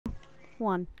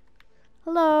1.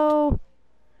 Hello,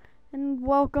 and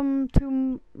welcome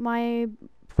to my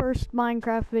first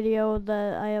Minecraft video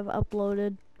that I have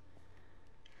uploaded.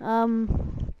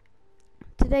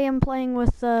 Today I'm playing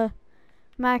with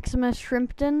Maximus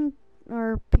Shrimpton,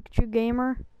 or Pikachu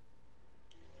Gamer.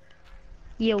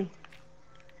 Yo.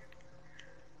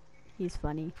 He's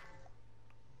funny.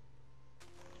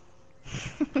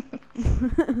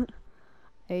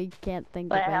 I can't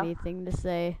think of anything to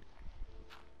say.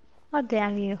 Oh,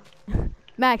 damn you.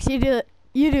 Max, you do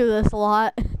this a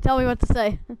lot. Tell me what to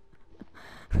say.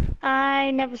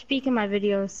 I never speak in my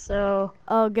videos, so...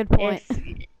 Oh, good point.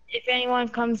 If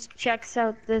anyone checks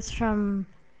out this from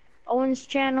Owen's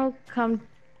channel, come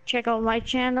check out my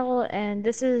channel, and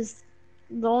this is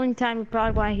the only time you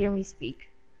probably want to hear me speak.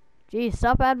 Geez,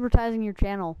 stop advertising your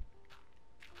channel.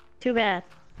 Too bad.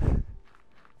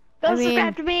 Go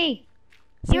subscribe to me!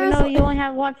 Even Seriously? though you only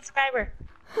have 1 subscriber.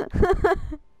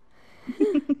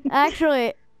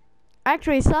 Actually,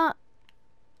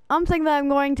 something that I'm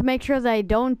going to make sure that I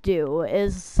don't do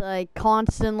is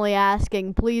constantly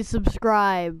asking, please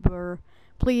subscribe, or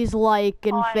please like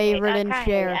and favorite and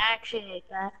share. I actually hate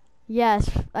that. Yes,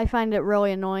 I find it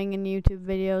really annoying in YouTube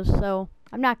videos, so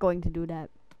I'm not going to do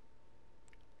that.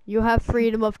 You have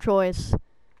freedom of choice.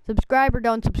 Subscribe or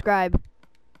don't subscribe.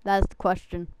 That's the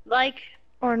question. Like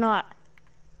or not?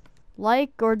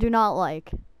 Like or do not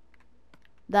like.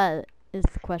 That is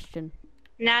the question.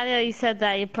 Now that you said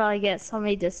that, you probably get so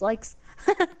many dislikes.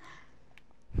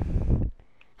 I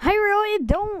really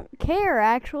don't care,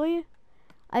 actually.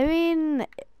 I mean,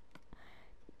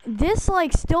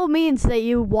 dislike still means that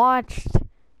you watched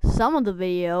some of the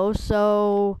video,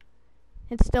 so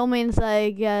it still means that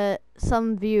I get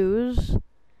some views,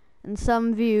 and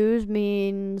some views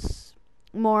means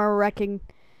more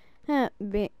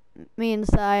means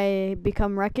I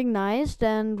become recognized,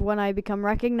 and when I become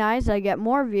recognized, I get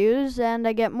more views, and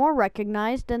I get more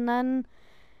recognized, and then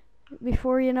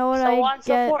before you know it, I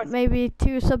get maybe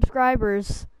 2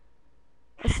 subscribers.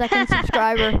 A second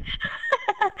subscriber.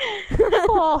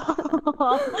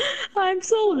 Oh, I'm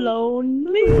so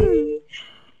lonely.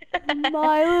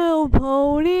 My little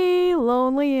pony,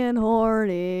 lonely and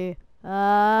horny. Oh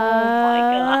my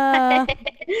god.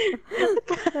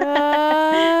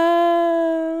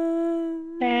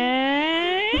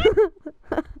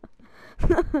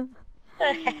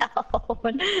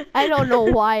 I don't know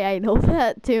why I know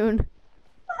that tune.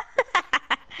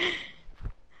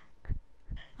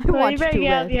 Well, you better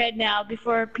get out of your head now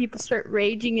before people start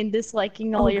raging and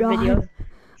disliking all your videos.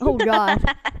 Oh god.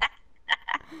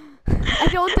 I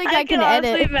don't think I can edit. I can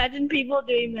honestly imagine people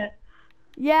doing that.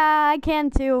 Yeah, I can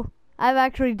too. I've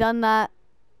actually done that.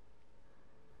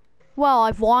 Well,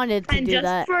 I've wanted to do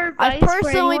that. I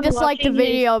personally disliked the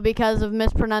video because of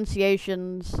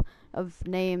mispronunciations of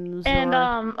names. And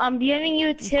I'm giving you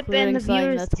a tip, and the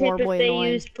viewers tip if they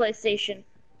use PlayStation.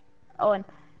 Owen.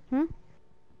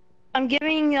 I'm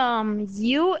giving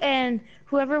you and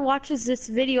whoever watches this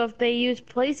video, if they use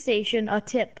PlayStation, a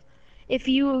tip. If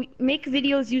you make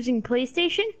videos using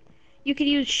PlayStation, you could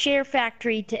use Share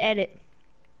Factory to edit.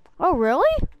 Oh,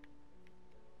 really?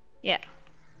 Yeah.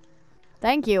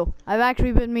 Thank you. I've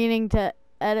actually been meaning to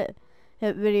edit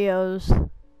videos.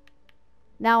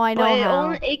 Now I know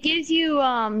how. It gives you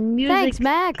music. Thanks,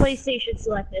 Max. PlayStation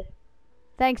selected.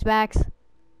 Thanks, Max.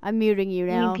 I'm muting you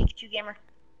now. Pikachu Gamer.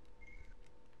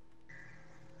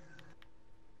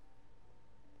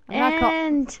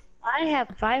 And I have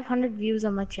 500 views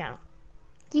on my channel.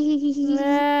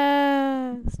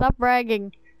 Stop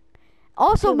bragging.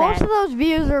 Also, most of those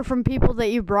views are from people that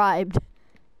you bribed.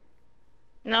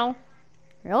 No.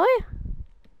 Really?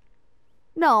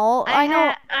 No, I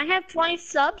know. I have 20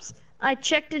 subs. I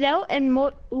checked it out, and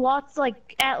lots,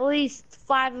 at least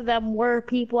 5 of them were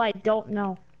people I don't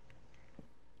know.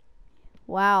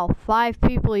 Wow, 5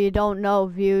 people you don't know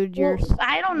viewed your.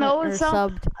 I don't know.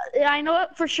 Subbed. I know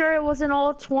it for sure. It wasn't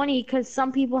all 20 because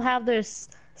some people have their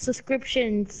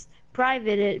subscriptions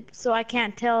private, so I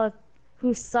can't tell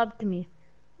who subbed to me.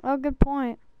 Oh, good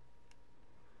point.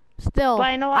 Still, but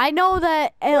I know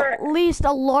that at least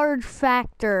a large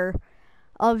factor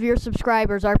of your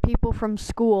subscribers are people from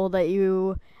school that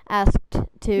you asked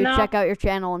to check out your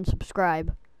channel and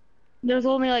subscribe. There's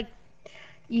only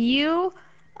you,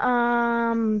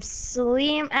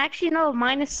 Salim. Actually, no,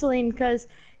 minus Salim because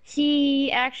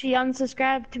he actually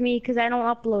unsubscribed to me because I don't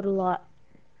upload a lot.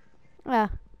 Yeah.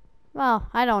 Well,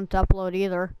 I don't upload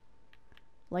either.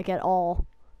 At all.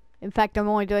 In fact, I'm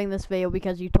only doing this video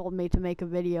because you told me to make a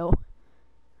video.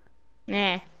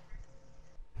 Nah.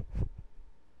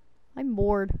 I'm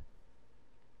bored.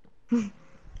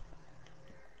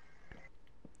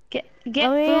 Get food,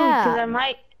 because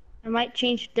I might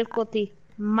change difficulty.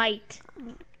 Might.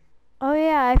 Oh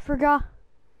yeah, I forgot.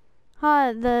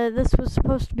 This was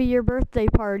supposed to be your birthday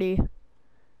party.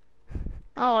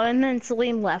 Oh, and then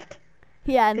Salim left.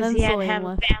 Yeah, and then Salim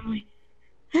left.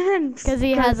 Because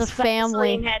he has a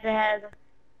family. Salim had to have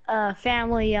a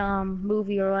family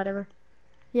movie or whatever.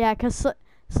 Yeah, because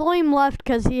Salim left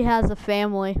because he has a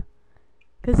family.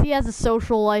 Because he has a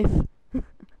social life.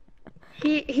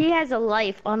 He has a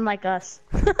life, unlike us.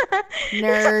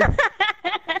 Nerd.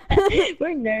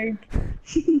 We're nerds.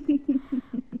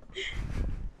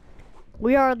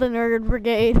 We are the nerd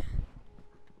brigade.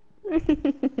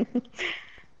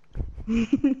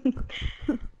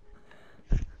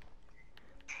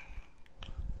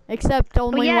 Except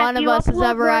only one of us has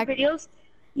ever videos.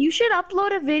 You should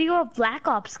upload a video of Black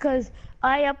Ops, because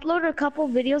I uploaded a couple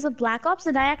videos of Black Ops,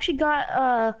 and I actually got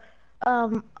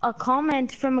a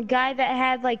comment from a guy that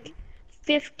had like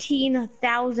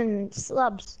 15,000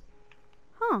 subs.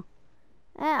 Huh.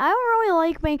 I don't really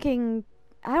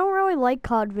like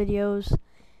COD videos.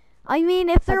 I mean,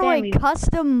 if they're like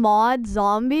custom mod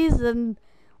zombies, then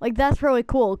like that's really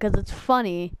cool because it's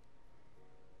funny.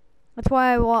 That's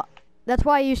why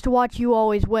I used to watch You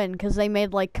Always Win, because they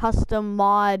made like custom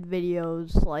mod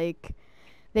videos. Like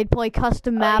they'd play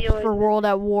custom maps for World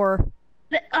at War.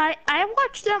 I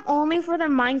watched them only for their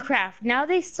Minecraft. Now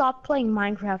they stopped playing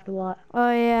Minecraft a lot.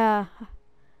 Oh yeah,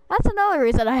 that's another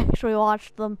reason I actually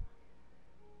watched them.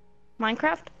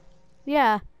 Minecraft?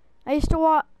 Yeah, I used to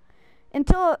watch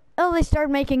until they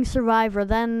started making Survivor.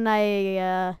 Then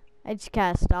I just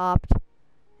kind of stopped.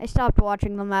 I stopped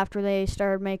watching them after they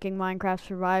started making Minecraft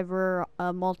Survivor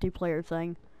a multiplayer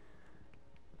thing.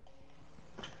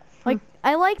 Like,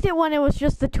 I liked it when it was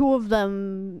just the two of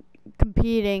them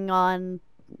competing on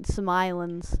some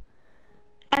islands.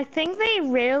 I think they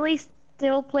rarely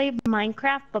still play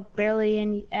Minecraft, but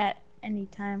barely at any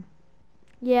time.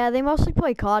 Yeah, they mostly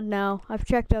play COD now. I've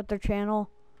checked out their channel.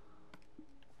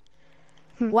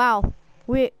 Wow,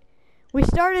 we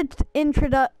started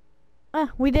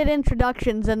we did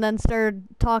introductions and then started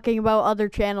talking about other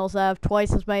channels that have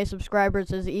twice as many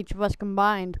subscribers as each of us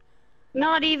combined.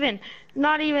 Not even.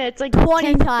 It's like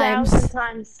 20 times.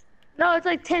 No, it's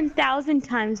like 10,000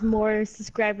 times more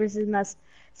subscribers than us.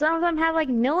 Some of them have like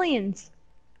millions.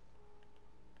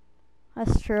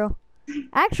 That's true.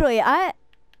 Actually, I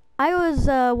was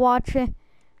watching.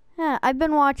 I've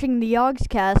been watching the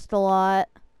Yogscast a lot.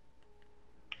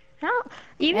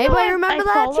 Anybody remember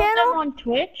that channel? Them on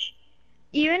Twitch.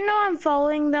 Even though I'm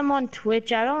following them on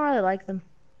Twitch, I don't really like them.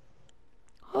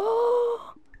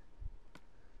 Oh.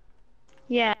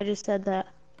 Yeah, I just said that.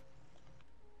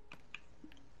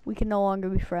 We can no longer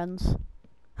be friends.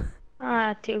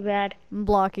 Ah, too bad. I'm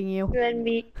blocking you.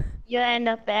 You'll end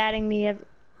up adding me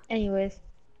anyways.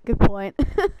 Good point.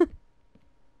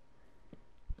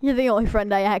 You're the only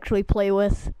friend I actually play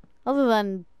with, other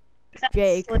than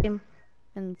Jake. Salim.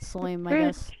 And Salim, I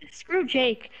guess. Screw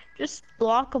Jake. Just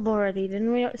block him already,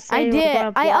 didn't we say I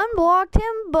did. I unblocked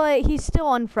him, but he's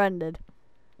still unfriended.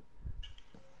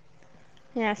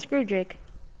 Yeah, screw Jake.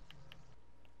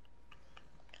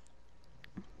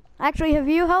 Actually, have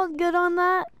you held good on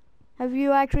that? Have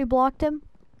you actually blocked him?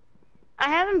 I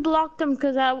haven't blocked him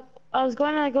because I was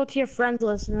going to go to your friends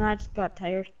list and I just got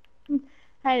tired.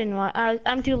 I didn't want.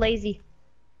 I'm too lazy.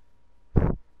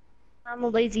 I'm a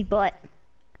lazy butt.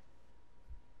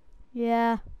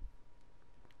 Yeah.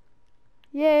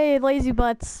 Yay, lazy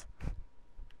butts.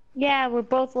 Yeah, we're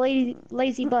both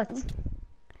lazy butts.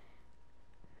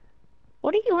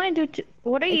 What are you going to do?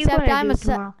 What are you going to do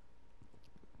tomorrow?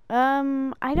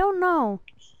 I don't know.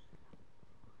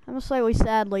 I'm a slightly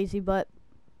sad lazy butt.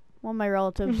 One of my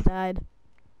relatives died.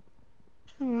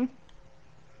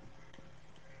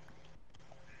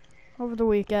 Over the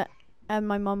weekend, and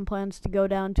my mom plans to go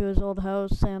down to his old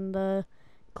house and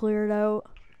clear it out.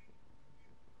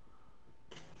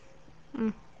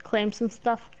 Claim some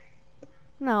stuff?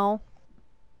 No.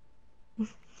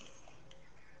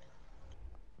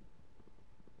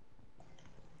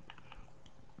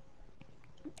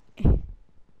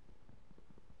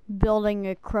 Building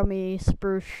a crummy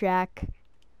spruce shack.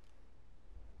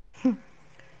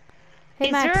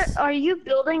 Hey, Max. Are you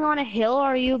building on a hill or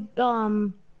are you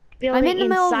building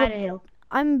inside a hill?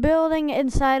 I'm building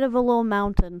inside of a little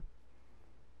mountain.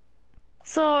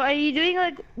 So are you doing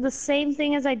like the same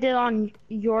thing as I did on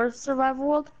your survival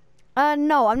world?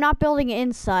 No, I'm not building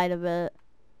inside of it.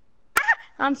 Ah!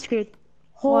 I'm screwed.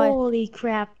 Holy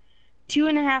crap.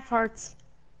 2.5 hearts.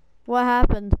 What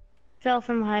happened? Fell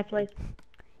from a high place.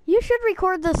 You should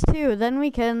record this too, then we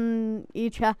can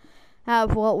each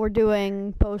have what we're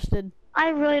doing posted. I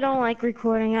really don't like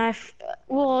recording.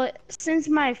 Well, since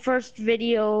my first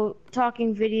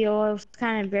talking video, it was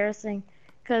kind of embarrassing,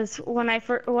 because when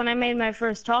I made my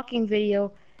first talking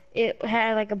video, it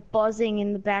had like a buzzing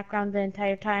in the background the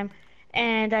entire time,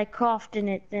 and I coughed in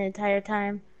it the entire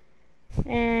time,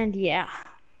 and yeah.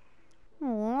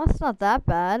 Oh, that's not that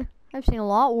bad. I've seen a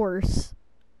lot worse.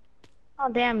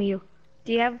 Oh damn you!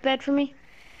 Do you have a bed for me?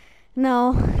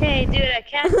 No. Hey, dude, I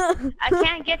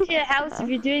can't get to the house if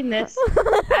you're doing this.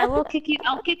 I'll kick you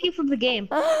from the game.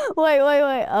 Wait.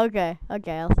 Okay,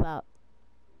 I'll stop.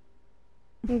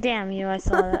 Damn you, I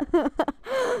saw that.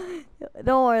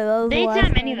 Don't worry, that was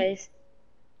daytime anyways.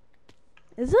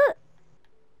 Is it?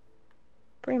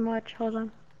 Pretty much, hold on.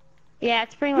 Yeah,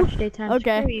 it's pretty much daytime.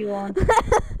 Okay. Screw you on.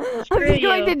 I'm just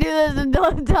going to do this until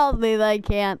it tells me that I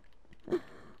can't.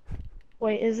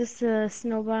 Wait, is this the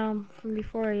snow biome from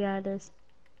before? Yeah, it is.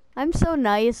 I'm so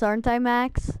nice, aren't I,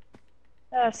 Max?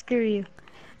 Screw you.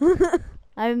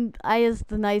 I is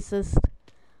the nicest.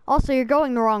 Also, you're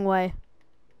going the wrong way.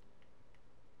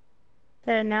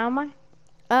 Now am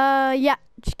I? Yeah.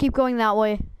 Just keep going that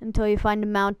way until you find a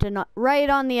mountain right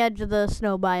on the edge of the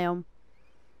snow biome.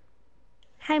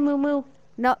 Hi, Moo Moo.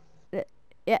 No.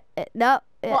 Yeah. No.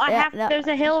 Well, there's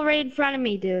a hill right in front of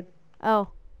me, dude. Oh.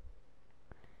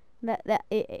 Yeah.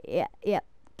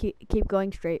 Keep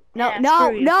going straight. No,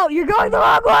 Yeah, no, you're going the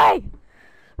wrong way.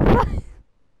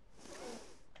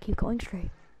 Keep going straight.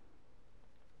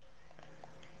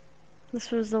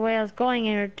 This was the way I was going,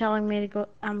 and you're telling me to go.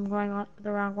 I'm going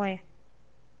the wrong way.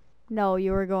 No,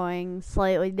 you were going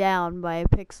slightly down by a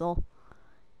pixel.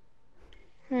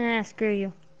 Screw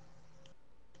you.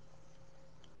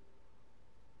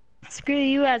 Screw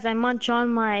you as I munch on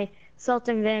my salt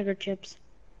and vinegar chips.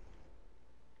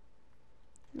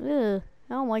 Ugh,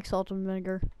 I don't like salt and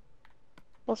vinegar.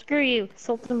 Well, screw you.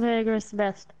 Salt and vinegar is the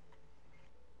best.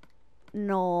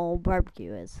 No,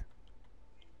 barbecue is.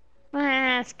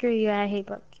 Screw you. I hate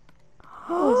barbecue.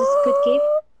 Oh, is this a good game?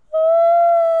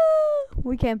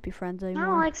 We can't be friends anymore. I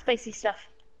don't like spicy stuff.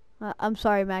 I'm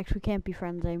sorry, Max. We can't be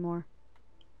friends anymore.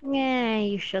 Yeah,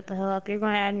 you shut the hell up. You're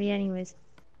going to add me anyways.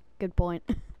 Good point.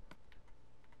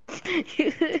 You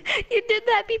did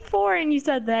that before and you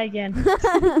said that again.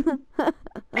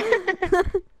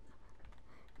 It's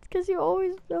because you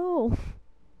always know.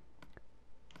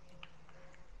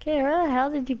 Okay, where the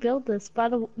hell did you build this?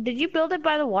 Did you build it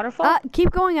by the waterfall?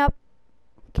 Keep going up.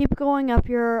 Keep going up.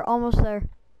 You're almost there.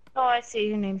 Oh, I see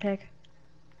your name tag.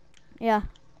 Yeah.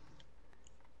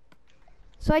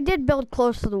 So I did build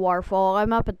close to the waterfall.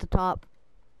 I'm up at the top.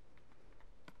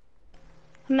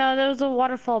 No, there was a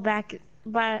waterfall back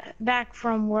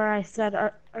from where I said,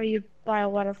 are you by a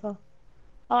waterfall?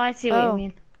 Oh, I see what you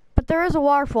mean. But there is a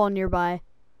waterfall nearby.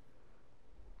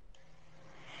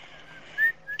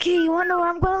 Okay, you wanna know where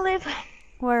I'm gonna live?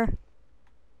 Where?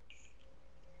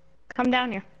 Come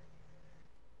down here.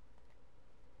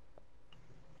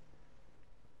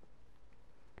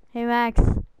 Hey, Max.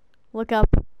 Look up.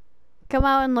 Come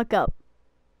out and look up.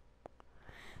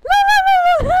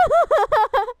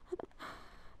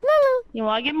 You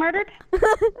wanna get murdered?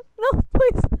 No,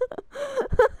 please.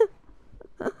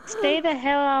 Stay the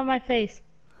hell out of my face.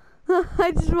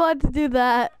 I just wanted to do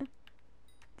that.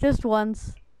 Just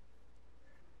once.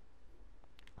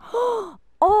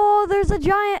 Oh, there's a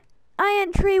giant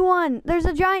tree one. There's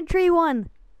a giant tree one.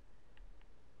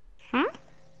 Huh?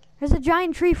 There's a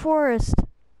giant tree forest.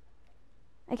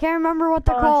 I can't remember what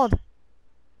they're called.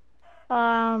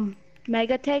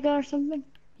 Mega Taiga or something?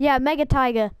 Yeah, Mega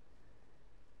Taiga.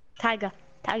 Taiga.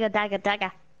 Mega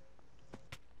Taiga.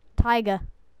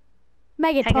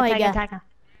 Mega Taiga.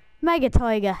 Mega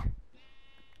Taiga.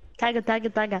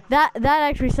 Taiga. That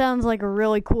actually sounds like a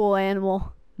really cool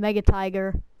animal. Mega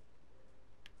Tiger.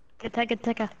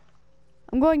 Taiga.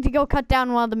 I'm going to go cut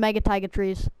down one of the Mega Taiga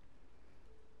trees.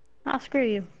 I'll screw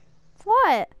you.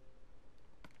 What?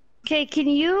 Okay,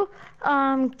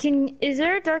 is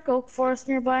there a dark oak forest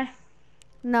nearby?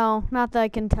 No, not that I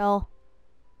can tell.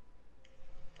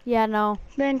 Yeah, no.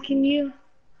 Then can you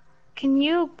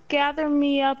gather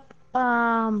me up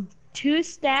 2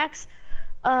 stacks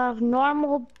of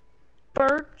normal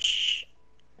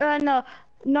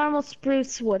normal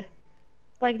spruce wood.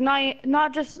 Like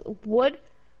not just wood,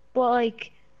 but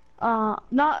like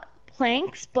not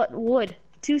planks, but wood.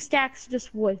 2 stacks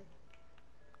just wood.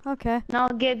 Okay. And I'll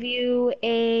give you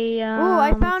a Ooh,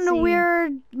 I found a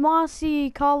weird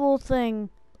mossy cobble thing.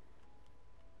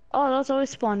 Oh, those always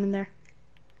spawn in there.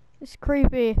 It's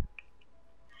creepy.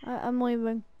 I'm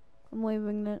leaving. I'm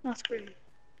leaving it. That's creepy.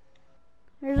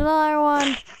 There's another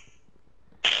one.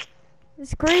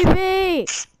 It's creepy.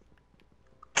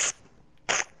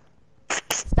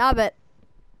 Stop it.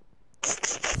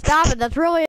 Stop it. That's really